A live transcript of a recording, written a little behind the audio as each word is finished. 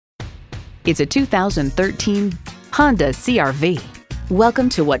It's a 2013 Honda CR-V. Welcome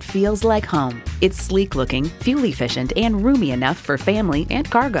to what feels like home. It's sleek-looking, fuel-efficient, and roomy enough for family and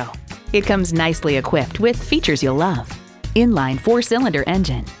cargo. It comes nicely equipped with features you'll love. Inline 4-cylinder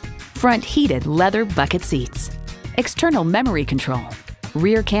engine, front heated leather bucket seats, external memory control,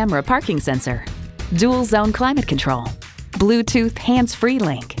 rear camera parking sensor, dual zone climate control, Bluetooth hands-free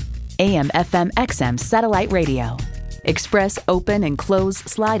link, AM/FM/XM satellite radio, express open and close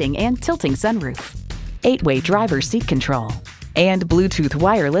sliding and tilting sunroof, 8-way driver's seat control, and Bluetooth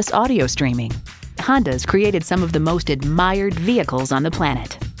wireless audio streaming. Honda's created some of the most admired vehicles on the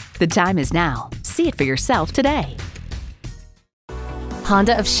planet. The time is now. See it for yourself today.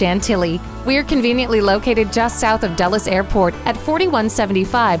 Honda of Chantilly. We're conveniently located just south of Dulles Airport at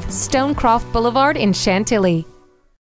 4175 Stonecroft Boulevard in Chantilly.